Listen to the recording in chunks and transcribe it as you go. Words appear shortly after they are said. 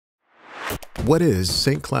What is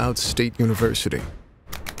St. Cloud's State University?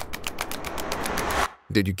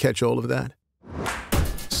 Did you catch all of that?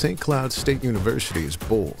 St. Cloud's State University is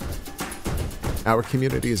bold. Our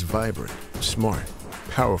community is vibrant, smart,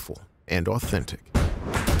 powerful, and authentic.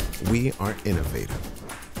 We are innovative.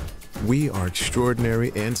 We are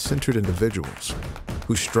extraordinary and centered individuals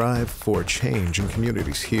who strive for change in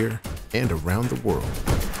communities here and around the world.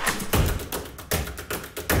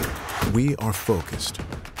 We are focused.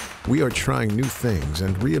 We are trying new things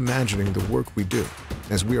and reimagining the work we do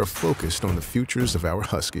as we are focused on the futures of our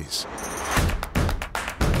Huskies.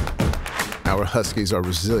 Our Huskies are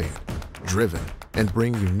resilient, driven, and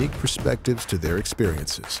bring unique perspectives to their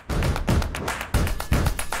experiences.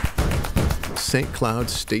 St.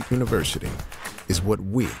 Cloud's State University is what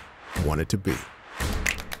we want it to be.